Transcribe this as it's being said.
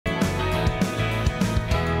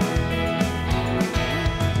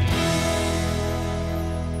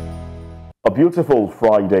A beautiful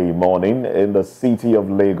Friday morning in the city of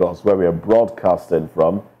Lagos, where we are broadcasting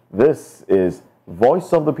from. This is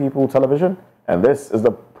Voice of the People Television, and this is the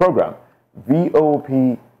program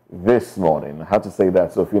VOP This Morning. I had to say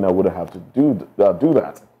that, so Fina wouldn't have to do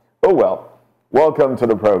that. Oh well, welcome to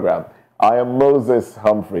the program. I am Moses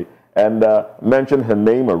Humphrey, and mentioned her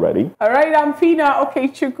name already. All right, I'm Fina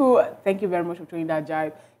Okechukwu. Thank you very much for doing that,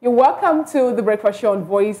 Jive. You're welcome to the Breakfast Show on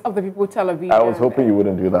Voice of the People Television. I was hoping you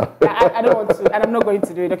wouldn't do that. I don't want to, and I'm not going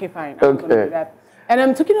to do it. Okay, fine. I'm not going to do that. And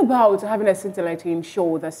I'm talking about having a scintillating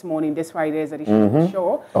show this morning, this Friday's edition of the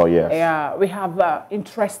show. Oh, yes. Yeah, we have an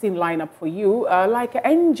interesting lineup for you. Like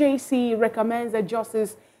NJC recommends that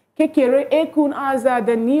Justice Kekere Ekun as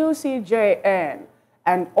the new CJN.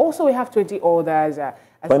 And also we have 20 others.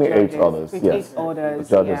 28 others, 28 yes. others.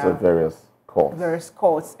 Judges of various courts. Various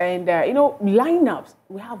courts. And, lineups.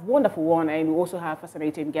 We have wonderful one, and we also have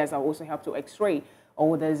fascinating guests that also help to x-ray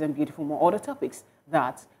others and beautiful more other topics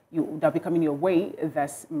that are coming your way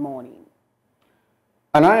this morning.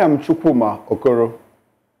 And I am Chukwuma Okoro.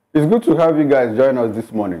 It's good to have you guys join us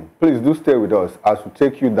this morning. Please do stay with us as we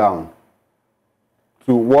take you down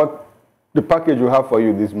to what the package we have for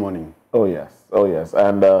you this morning. Oh, yes. Oh, yes.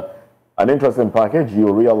 And an interesting package.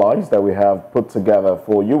 You'll realize that we have put together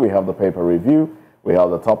for you. We have the paper review. We have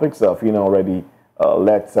the topics. Fina already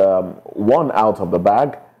let one out of the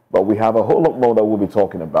bag, but we have a whole lot more that we'll be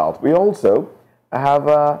talking about. We also have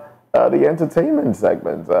the entertainment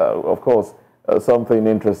segment. Of course, something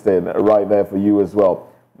interesting right there for you as well.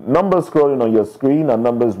 Numbers scrolling on your screen are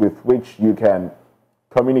numbers with which you can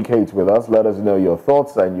communicate with us. Let us know your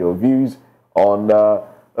thoughts and your views on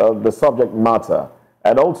the subject matter.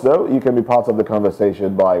 And also, you can be part of the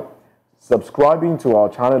conversation by subscribing to our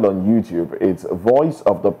channel on YouTube. It's Voice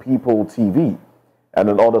of the People TV. And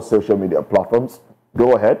on other social media platforms,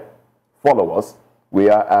 go ahead, follow us. We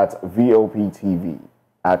are at VOP TV,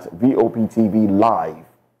 at VOP TV Live.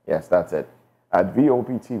 Yes, that's it. At VOP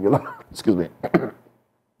TV Live, excuse me,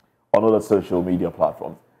 on other social media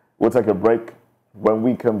platforms. We'll take a break. When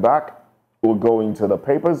we come back, we'll go into the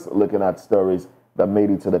papers, looking at stories that made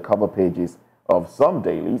it to the cover pages of some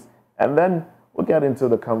dailies, and then we'll get into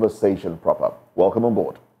the conversation proper. Welcome on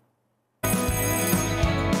board.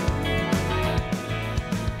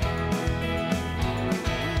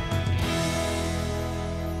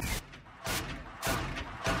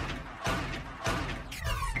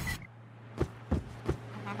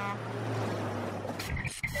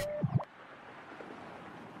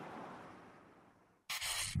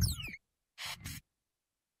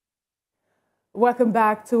 Welcome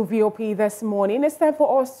back to VOP this morning. It's time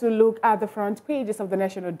for us to look at the front pages of the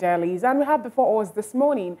national dailies. And we have before us this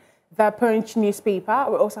morning the Punch newspaper.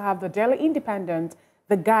 We also have the Daily Independent,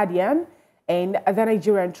 the Guardian, and the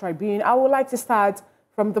Nigerian Tribune. I would like to start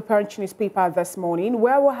from the Punch newspaper this morning,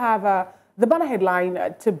 where we'll have the banner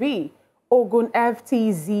headline to be Ogun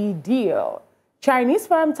FTZ deal. Chinese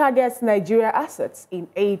firm targets Nigeria assets in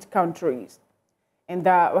 8 countries. And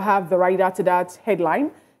we'll have the writer to that headline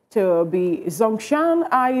to be Zhongshan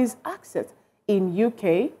eyes access in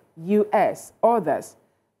UK, US, others.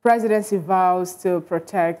 Presidency vows to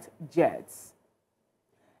protect jets.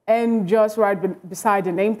 And just right beside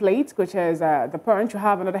the nameplate, which is the Punch, you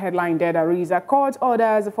have another headline there that reads, court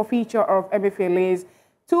orders for feature of MFLA's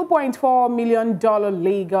 $2.4 million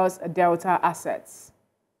Lagos Delta assets.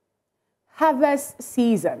 Harvest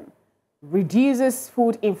season reduces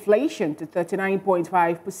food inflation to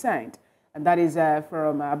 39.5%. And that is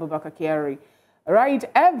from Abubakar Kyari. Right,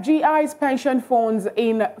 FGI's pension funds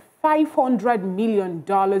in $500 million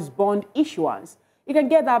bond issuance. You can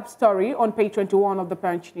get that story on page 21 of the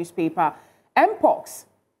Punch newspaper. Mpox,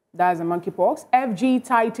 that's a monkeypox. FG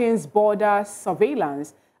tightens border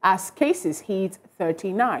surveillance as cases hit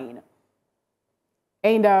 39.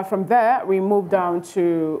 And from there, we move down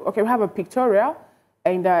to, okay, we have a pictorial.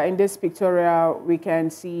 And in this pictorial, we can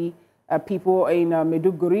see people in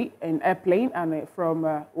Maiduguri in airplane, and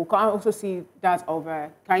we can also see that of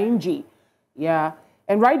Kainji. Yeah.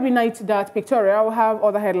 And right beneath that pictorial, we'll have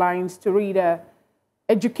other headlines to read.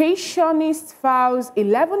 Educationist files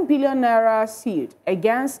 11 billion naira suit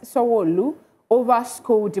against Sanwo-Olu over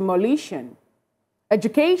school demolition.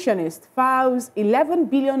 Educationist files 11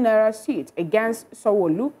 billion naira suit against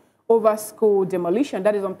Sanwo-Olu over school demolition.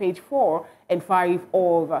 That is on page 4 and 5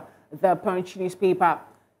 of the Punch newspaper.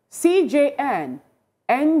 CJN,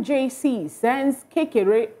 NJC sends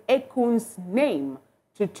Kekere Ekun's name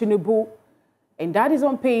to Tinubu, and that is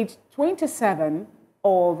on page 27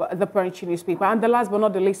 of the Punch newspaper. And the last but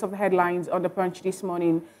not the least of the headlines on the Punch this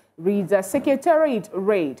morning reads, Secretariat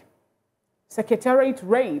raid. Secretariat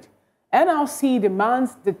raid NLC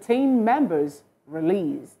demands detained members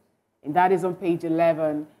released. And that is on page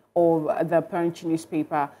 11 of the Punch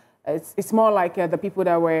newspaper. It's more like the people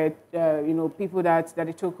that were, people that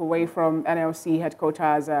they took away from NLC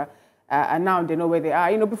headquarters, and now they know where they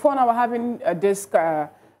are. Before now we're having this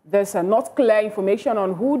not clear information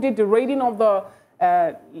on who did the raiding of the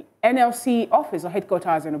NLC office or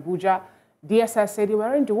headquarters in Abuja. DSS said they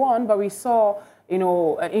weren't the one, but we saw,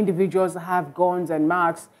 individuals that have guns and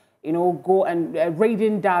marks, go and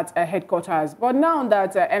raiding that headquarters. But now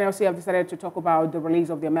that NLC have decided to talk about the release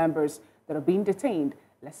of their members that are being detained,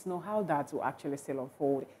 let's know how that will actually still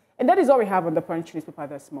unfold. And that is all we have on the Punch newspaper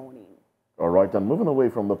this morning. All right, and moving away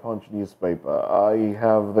from the Punch newspaper, I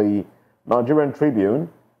have the Nigerian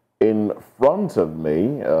Tribune in front of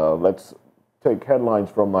me. Let's take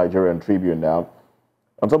headlines from Nigerian Tribune now.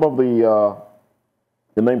 On top of the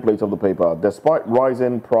nameplate of the paper, despite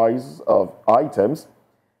rising price of items,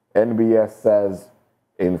 NBS says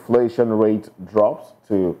inflation rate drops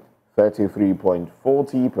to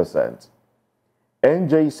 33.40%.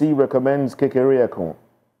 NJC recommends Kekeriekun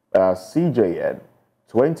as CJN,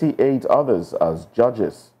 28 others as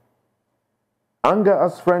judges. Anger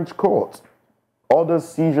as French court orders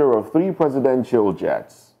seizure of 3 presidential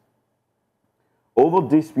jets. Over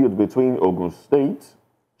dispute between Ogun State,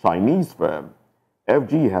 Chinese firm.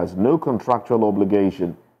 FG has no contractual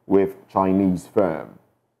obligation with Chinese firm.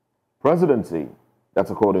 Presidency,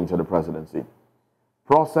 that's according to the presidency.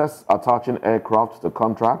 Process attaching aircraft to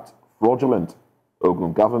contract, fraudulent.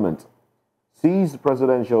 Ogun government. Seized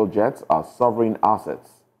presidential jets are sovereign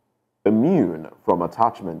assets. Immune from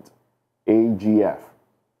attachment. AGF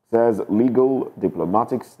says legal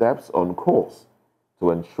diplomatic steps on course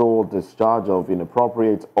to ensure discharge of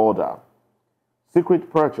inappropriate order.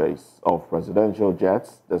 Secret purchase of presidential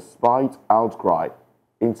jets despite outcry.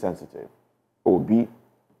 Insensitive. OB.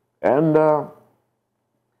 And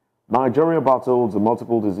Nigeria battles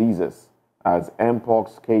multiple diseases as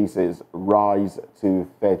Mpox cases rise to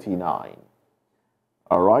 39.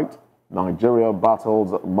 All right, Nigeria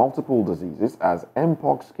battles multiple diseases as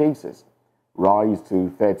Mpox cases rise to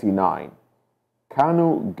 39.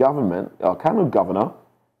 Kano governor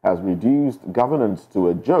has reduced governance to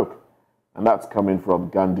a joke, and that's coming from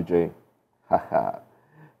Ganduje.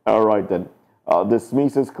 All right then,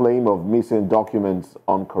 dismisses claim of missing documents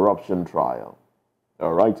on corruption trial.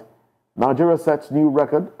 All right. Nigeria sets new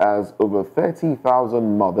record as over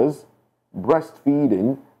 30,000 mothers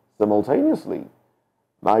breastfeeding simultaneously.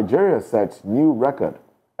 Nigeria sets new record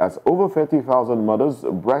as over 30,000 mothers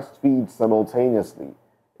breastfeed simultaneously.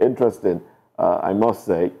 Interesting, I must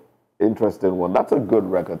say, interesting one. That's a good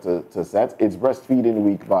record to set. It's breastfeeding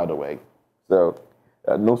week, by the way. So,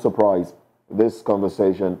 no surprise, this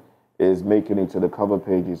conversation is making it to the cover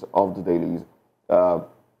pages of the dailies.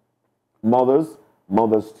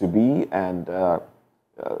 Mothers to be, and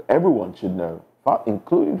everyone should know,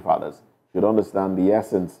 including fathers, should understand the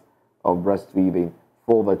essence of breastfeeding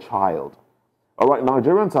for the child. All right,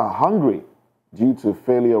 Nigerians are hungry due to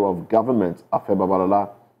failure of government. Afe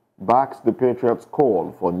Babalola backs the Patriots'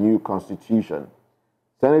 call for new constitution.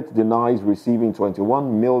 Senate denies receiving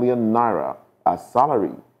 21 million naira as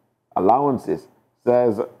salary. Allowances,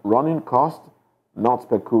 says running cost not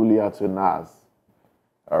peculiar to NAS.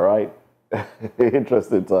 All right.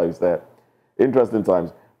 Interesting times there. Interesting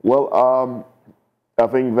times. Well, I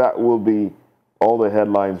think that will be all the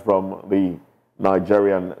headlines from the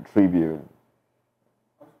Nigerian Tribune.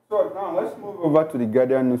 So now let's move over to the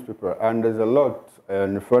Guardian newspaper, and there's a lot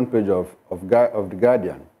on the front page of the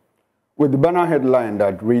Guardian, with the banner headline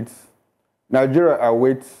that reads, Nigeria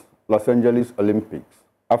awaits Los Angeles Olympics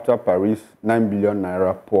after Paris 9 billion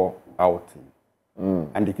naira poor outing.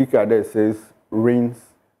 And the kicker there says, rinse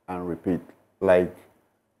and repeat. Like,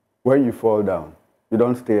 when you fall down, you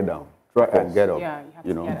don't stay down. Try and get up. Yeah,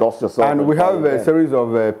 you know. Dust yourself. And we have a series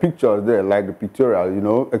of pictures there, like the pictorial, you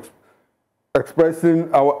know,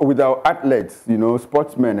 expressing with our athletes, you know,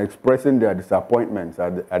 sportsmen expressing their disappointments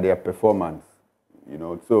at their performance, you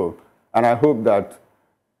know. So, and I hope that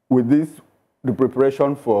with this, the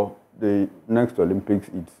preparation for the next Olympics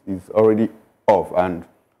is already off, and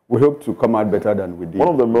we hope to come out better than we did. One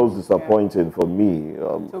of the most disappointing for me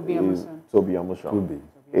is Toby Amusan.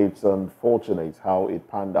 It's unfortunate how it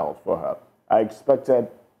panned out for her. I expected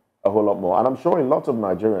a whole lot more, and I'm sure a lot of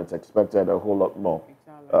Nigerians expected a whole lot more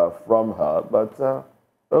from her, but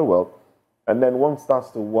oh well. And then one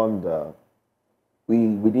starts to wonder,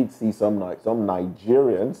 we did see some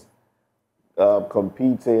Nigerians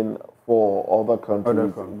competing for other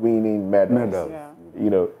countries, winning medals. Yeah. You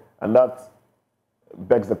know, and that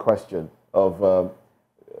begs the question of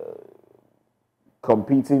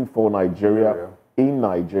competing for Nigeria in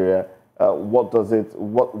Nigeria. What does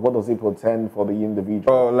it portend for the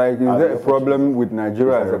individual? Oh, like, is there a problem with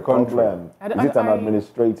Nigeria as a country? Is it an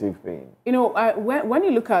administrative thing? You know, when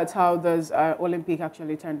you look at how this Olympic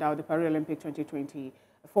actually turned out, the Paris Olympic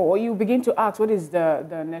 2024, you begin to ask, what is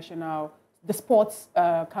the sports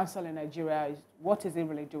council in Nigeria? What is it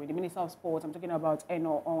really doing? The Minister of Sports, I'm talking about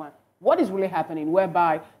Eno Owan. What is really happening?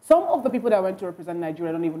 Whereby some of the people that went to represent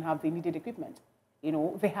Nigeria don't even have the needed equipment. You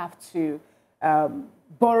know, they have to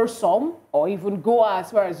borrow some, or even go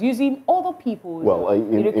as far as using other people's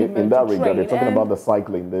in that regard, they're talking about the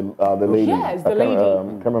cycling, the lady. Yes, the lady. I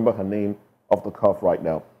can't remember her name off the cuff right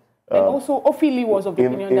now. And also, Ophelia was of the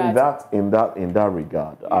opinion that in that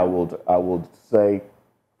regard, yeah. I would say,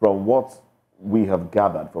 from what we have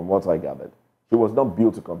gathered, from what I gathered, she was not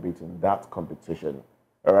built to compete in that competition.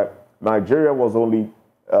 All right, Nigeria was only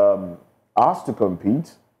asked to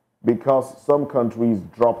compete because some countries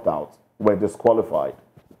dropped out, were disqualified.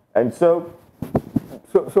 And so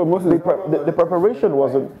most of the preparation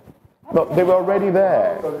wasn't, no, they were already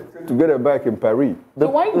there. To get a bike in Paris. The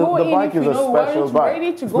bike is a special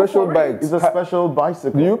bike. Special bike. It's a special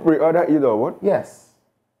bicycle. Do you pre-order it or what? Yes.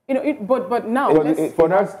 You know, but now... for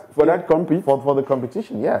that compete? For the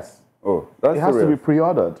competition, yes. Oh, that's it has to be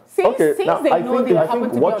pre-ordered. Okay, now, I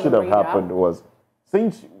think what should have happened was,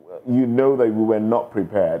 since you know that we were not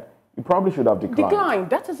prepared, you probably should have declined.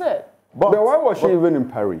 That is it. But why was she even in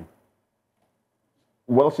Paris?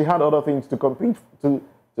 Well, she had other things to compete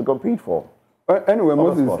for. Anyway,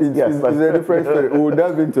 Moses, it's a different story. We'll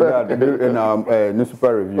delve into that in our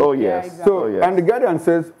newspaper review. Oh, yes. Yeah, exactly. So, and the Guardian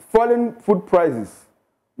says, falling food prices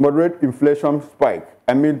moderate inflation spike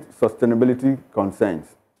amid sustainability concerns.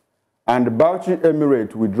 And Bauchi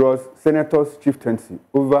Emirate withdraws senator's chieftaincy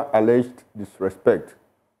over alleged disrespect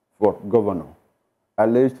for governor.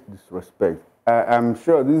 Alleged disrespect. I'm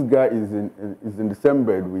sure this guy is in the same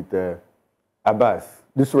bed with Abbas.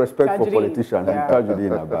 Disrespect for politicians and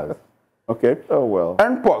Tajuddin Abbas. Okay? Oh, well.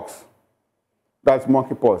 Mpox, that's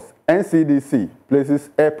monkeypox. NCDC places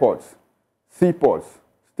airports, seaports,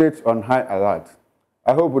 states on high alert.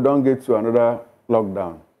 I hope we don't get to another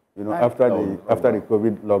lockdown, you know, after the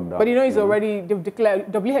COVID lockdown. But you know, it's already, they've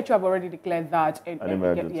declared, WHO have already declared that in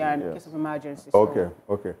case of emergency. Okay,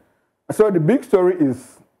 okay. So the big story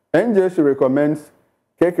is NJC recommends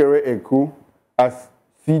Kekere Eku as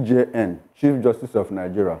CJN, Chief Justice of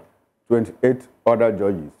Nigeria, 28 other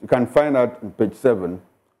judges. You can find that on page 7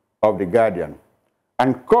 of The Guardian.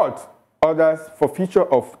 And court orders forfeiture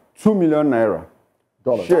of 2 million naira.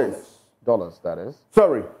 Dollars, that is.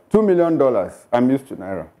 Sorry, $2 million. I'm used to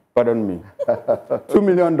naira. Pardon me. $2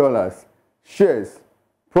 million. Shares,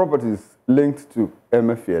 properties linked to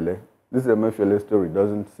MFLA. This MFLA story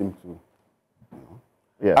doesn't seem to.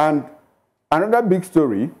 Yeah. And another big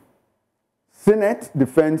story, Senate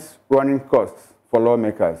defends running costs for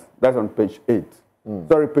lawmakers. That's on page 8.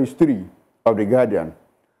 Sorry, page 3 of The Guardian.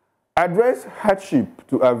 Address hardship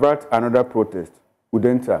to avert another protest,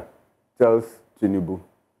 Udenta tells Tinubu.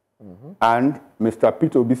 And Mr.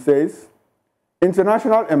 Peter Obi says,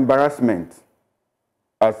 international embarrassment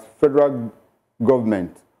as federal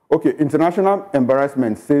government. Okay, international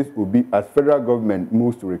embarrassment, says Obi, as federal government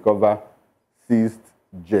moves to recover seized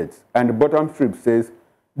jets. And the bottom strip says,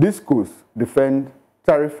 discos defend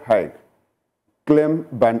tariff hike, claim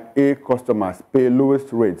Ban A customers pay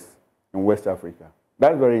lowest rates in West Africa.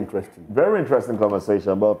 That's very interesting. Very interesting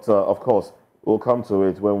conversation, but of course, we'll come to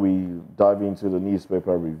it when we dive into the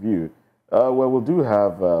newspaper review, where we do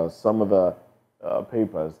have some of the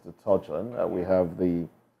papers to touch on. We have the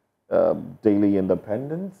Daily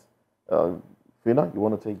Independent. Fina, you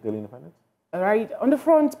want to take Daily Independent? All right. On the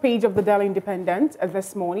front page of the Daily Independent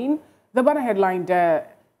this morning, the banner headline there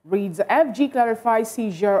reads, FG clarifies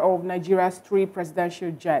seizure of Nigeria's 3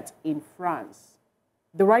 presidential jets in France.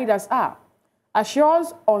 The writers are,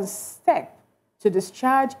 assures on step to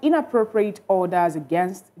discharge inappropriate orders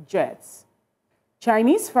against jets.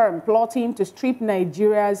 Chinese firm plotting to strip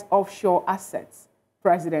Nigeria's offshore assets.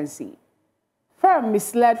 Presidency. Firm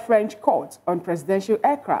misled French court on presidential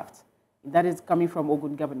aircraft. That is coming from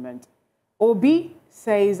Ogun government. Obi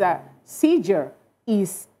says seizure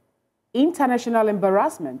is international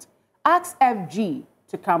embarrassment. Asks FG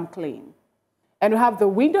to come clean. And we have the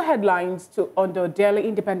window headlines on the Daily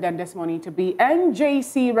Independent this morning to be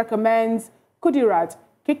NJC recommends Kudirat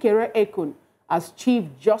Kekere Ekun as Chief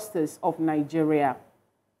Justice of Nigeria.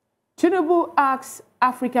 Tinubu asks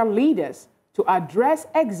African leaders to address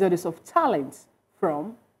exodus of talents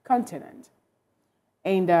from continent.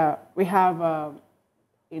 And we have, a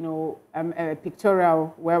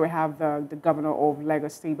pictorial where we have the governor of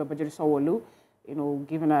Lagos State, Babajide Sanwo-Olu,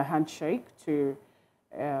 giving a handshake to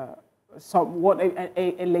a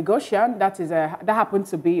Lagosian that happens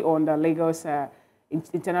to be on the Lagos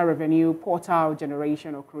Internal Revenue Portal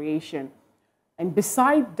generation or creation. And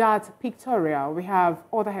beside that pictorial, we have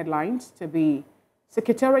other headlines to be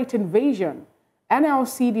Secretariat invasion,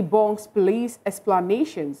 NLC debunks police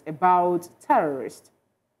explanations about terrorists,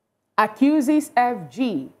 accuses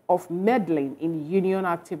FG of meddling in union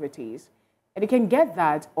activities. And you can get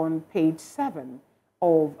that on page 7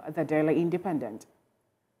 of the Daily Independent.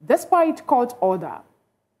 Despite court order,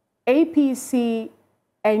 APC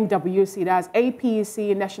NWC, that's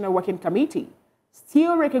APC National Working Committee,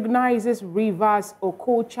 still recognizes Rivers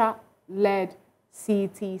Okocha-led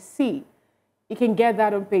CTC. You can get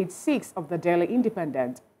that on page 6 of the Daily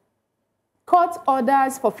Independent. Court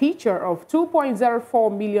orders for forfeiture of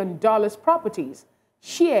 $2.04 million properties,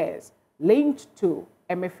 shares linked to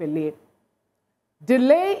MFLA.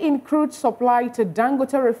 Delay in crude supply to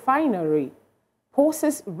Dangote refinery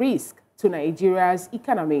poses risk to Nigeria's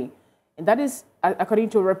economy. And that is according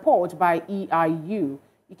to a report by EIU.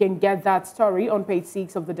 You can get that story on page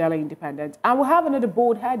 6 of the Daily Independent. And we'll have another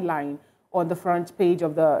bold headline on the front page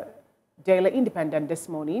of the Daily Independent this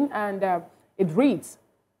morning. And it reads,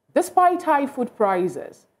 despite high food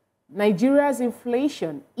prices, Nigeria's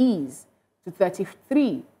inflation eased to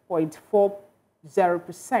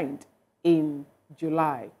 33.40% in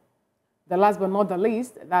July. The last but not the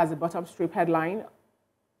least, that's the bottom strip headline,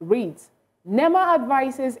 reads, NEMA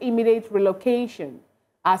advises immediate relocation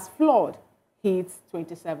as flood hits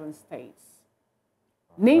 27 states.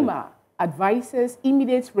 NEMA advises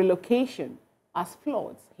immediate relocation as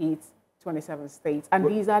floods hit 27 states. And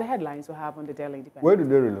these are the headlines we have on the Daily Independent. Where do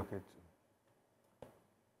they relocate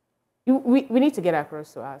to? We need to get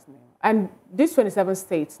across to us now. And these 27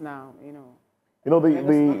 states now,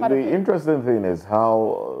 the interesting thing is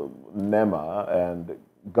how NEMA and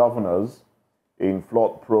governors in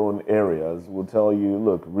flood-prone areas will tell you,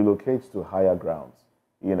 look, relocate to higher grounds.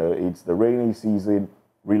 It's the rainy season,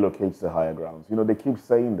 relocate to higher grounds. They keep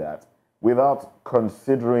saying that without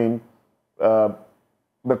considering the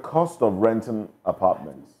cost of renting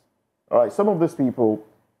apartments. All right, some of these people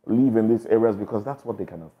live in these areas because that's what they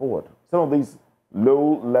can afford. Some of these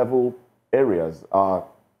low-level areas are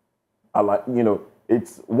like,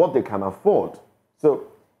 it's what they can afford. So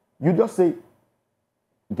you just say,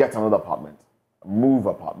 get another apartment, move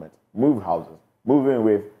houses, move in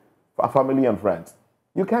with a family and friends.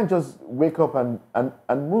 You can't just wake up and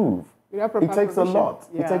move. It takes a lot.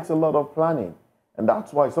 Yeah. It takes a lot of planning. And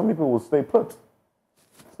that's why some people will stay put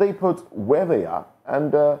where they are.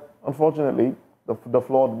 And unfortunately, the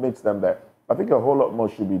flood meets them there. I think a whole lot more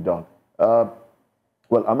should be done.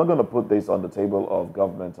 Well, I'm not going to put this on the table of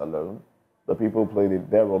government alone. The people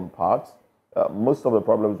played their own part. Most of the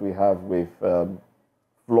problems we have with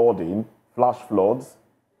flooding, flash floods,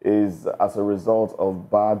 is as a result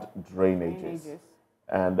of bad drainages.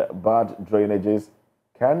 And bad drainages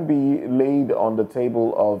can be laid on the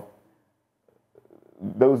table of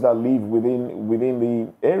those that live within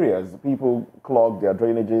the areas. People clog their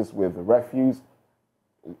drainages with refuse.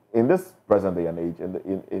 In this present day and age,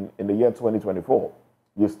 in the year 2024,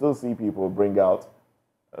 you still see people bring out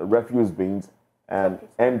refuse bins and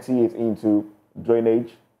empty it into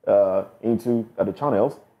drainage, into the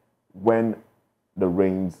channels when the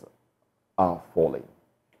rains are falling,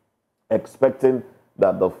 expecting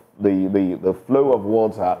that the flow of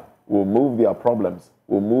water will move their problems,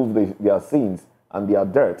 will move their sins and their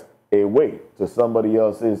dirt away to somebody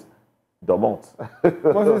else's domot.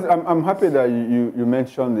 Moses, I'm happy that you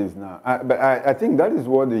mentioned this now. But I think that is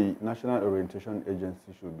what the National Orientation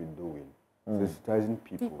Agency should be doing. Sensitizing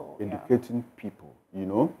people, educating people,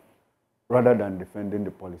 rather than defending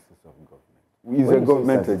the policies of government. It's a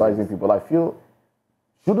government sensitizing people. I feel,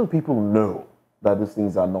 shouldn't people know that these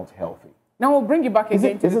things are not healthy? Now we'll bring you back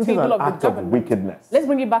again to the table of the government. Wickedness? Let's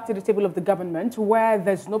bring you back to the table of the government where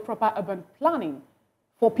there's no proper urban planning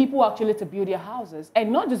for people actually to build their houses.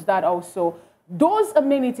 And not just that, also, those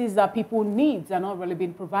amenities that people need are not really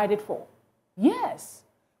being provided for. Yes.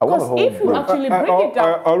 Because if you actually bring it down,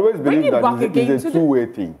 I always believe that it's a two-way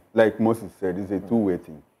thing. Like Moses said, it's a two-way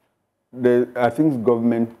thing. I think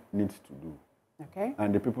government needs to do. Okay.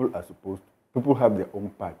 And the people are people have their own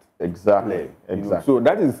part. Exactly. Exactly. So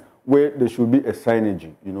that is where there should be a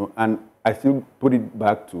signage, and I still put it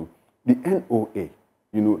back to the NOA.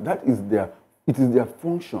 That is it is their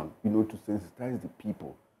function, to sensitize the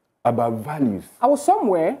people about values. I was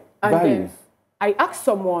somewhere and then I asked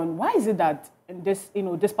someone, why is it that in this,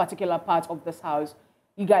 this particular part of this house,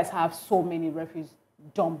 you guys have so many refuse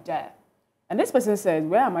dumped there? And this person said,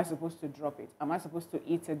 where am I supposed to drop it? Am I supposed to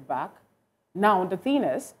eat it back? Now the thing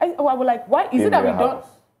is, I was like, why is In it that we their don't? house.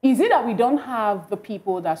 Is it that we don't have the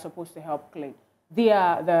people that are supposed to help clean?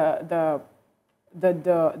 The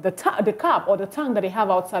cup or the tank that they have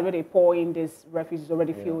outside where they pour in this refuse is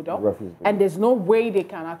already filled up, refuse bin. and there's no way they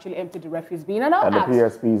can actually empty the refuse bin. And And the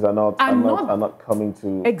PSPs are not coming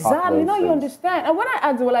to exactly. pack No, those you things. understand. And when I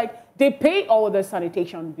asked, they were like, they pay all the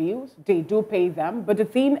sanitation bills. They do pay them, but the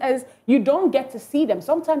thing is, you don't get to see them.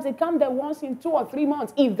 Sometimes they come there once in 2 or 3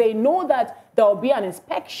 months if they know that there will be an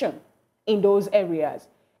inspection in those areas.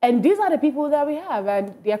 And these are the people that we have,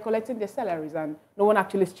 and they are collecting their salaries, and no one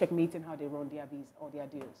actually is checkmating how they run their bills or their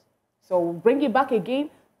deals. So bring it back again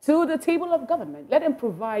to the table of government. Let them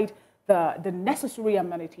provide the necessary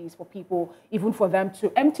amenities for people, even for them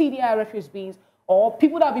to empty their refuse bins, or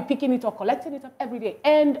people that will be picking it or collecting it up every day.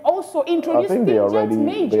 And also introduce I think they are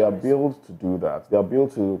majors. built to do that. They are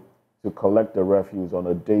built to collect the refuse on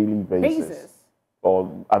a daily basis. Or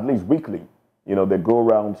at least weekly. You know, they go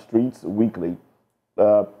around streets weekly.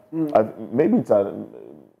 Maybe it's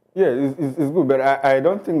Yeah, it's good, but I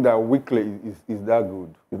don't think that weekly is that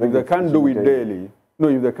good. If they can't do it daily, no,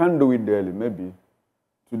 if they can't do it daily, maybe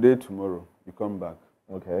today, tomorrow, you come back.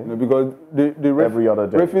 okay. You know, because the Every other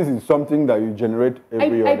day. refuse is something that you generate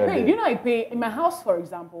every I other pay. day. You know, I pay in my house, for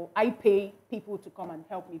example. I pay people to come and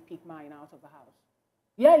help me pick mine out of the house.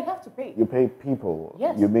 Yeah, you have to pay. You pay people.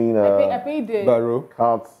 Yes. You mean I pay the Barrow.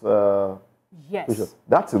 carts? yes.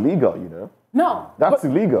 That's illegal, you know. No, That's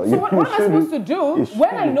illegal. So what am I supposed to do you when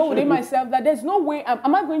I shouldn't- know within myself that there's no way?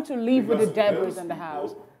 Am I going to leave with the debris in the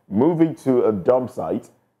house? Move it to a dump site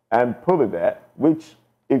and put it there, which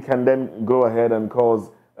it can then go ahead and cause.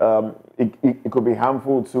 It could be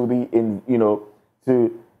harmful to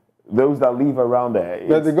to those that live around there.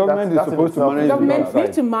 But the government is supposed to manage the Government dump need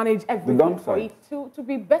site. to manage everything dump for site. it to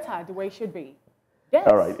be better the way it should be. Yes.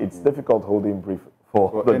 All right, it's difficult holding brief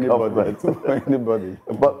for the Anybody, government. for anybody.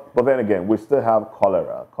 But then again, we still have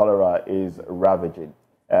cholera. Cholera is ravaging,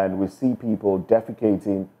 and we see people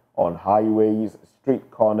defecating on highways, street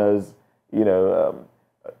corners. You know,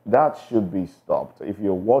 that should be stopped. If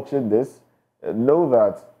you're watching this, know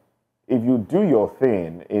that if you do your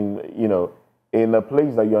thing in a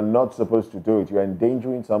place that you're not supposed to do it, you're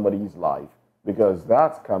endangering somebody's life, because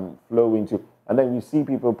that can flow into. And then you see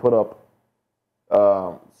people put up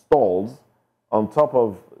stalls on top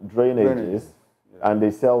of drainages, and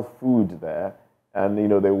they sell food there, and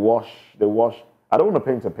they wash. I don't want to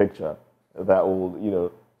paint a picture that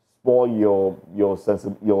will spoil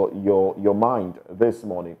your mind this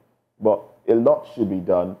morning, but a lot should be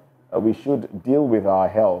done. We should deal with our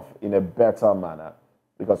health in a better manner,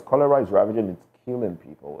 because cholera is ravaging. It's killing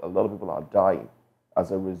people. A lot of people are dying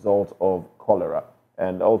as a result of cholera,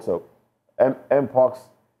 and also Mpox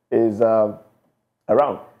is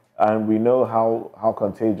around. And we know how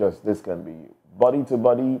contagious this can be. Body to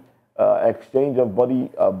body, exchange of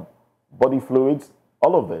body fluids,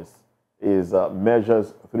 all of this is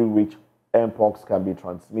measures through which Mpox can be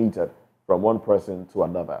transmitted from one person to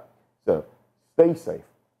another. So stay safe.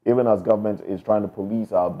 Even as government is trying to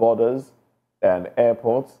police our borders and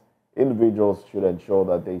airports, individuals should ensure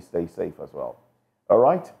that they stay safe as well. All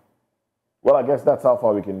right? Well, I guess that's how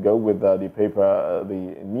far we can go with the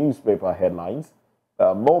newspaper headlines.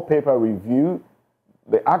 More paper review,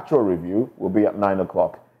 the actual review will be at 9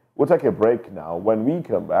 o'clock. We'll take a break now. When we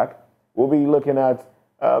come back, we'll be looking at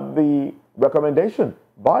the recommendation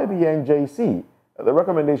by the NJC, the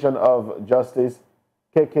recommendation of Justice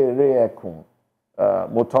Kekereekun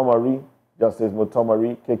Motomari, Justice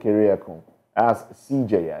Motomari Kekereekun as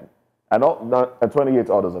CJN, and 28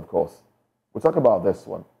 others, of course. We'll talk about this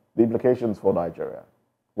one, the implications for Nigeria,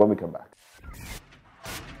 when we come back.